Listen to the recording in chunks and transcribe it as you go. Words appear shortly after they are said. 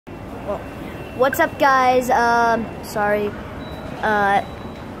Well, what's up, guys? Sorry. But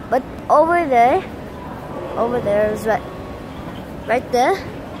over there is right there.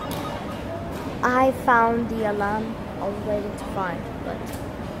 I found the alarm I was waiting to find, but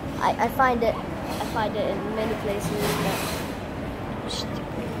I find it in many places. Just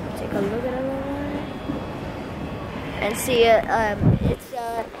take a look at it and see it.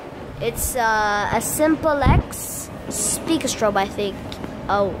 It's a Simplex speaker strobe, I think.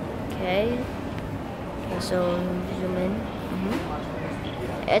 Okay, so zoom in.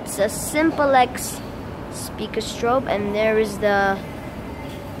 It's a Simplex speaker strobe, and there is the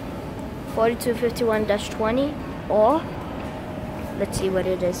 4251-20, or let's see what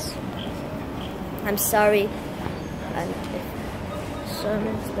it is. I'm sorry, but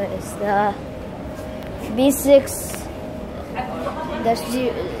it's the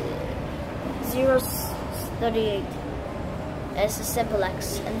B6-038. It's a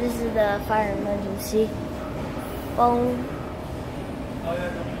Simplex, and this is the fire emergency phone.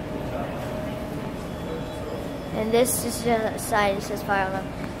 And this is the side, it says fire alarm.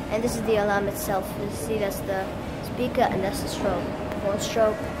 And this is the alarm itself. You see, that's the speaker, and that's the strobe. Phone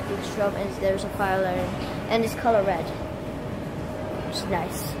strobe, speaker strobe, and there's a fire alarm. And it's color red, which is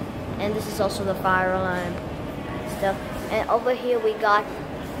nice. And this is also the fire alarm stuff. And over here we got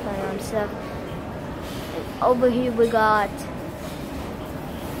fire alarm stuff. And over here we got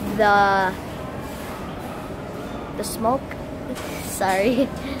the smoke. Sorry,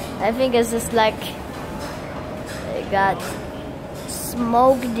 I think it's just like it got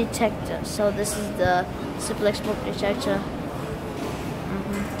smoke detector. So this is the Simplex smoke detector.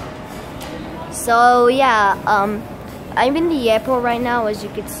 So yeah, I'm in the airport right now, as you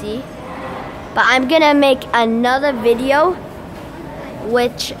can see, but I'm gonna make another video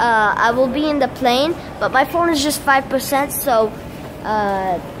which I will be in the plane, but my phone is just 5%, so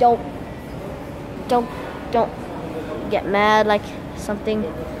don't get mad like something.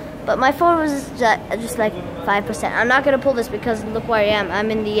 But my phone was just like 5%. I'm not gonna pull this because look where I am. I'm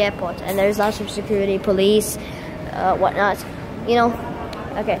in the airport, and there's lots of security, police, whatnot. You know.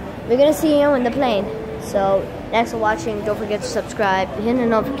 Okay, we're gonna see you in the plane. So thanks for watching. Don't forget to subscribe, hit the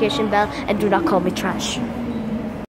notification bell, and do not call me trash.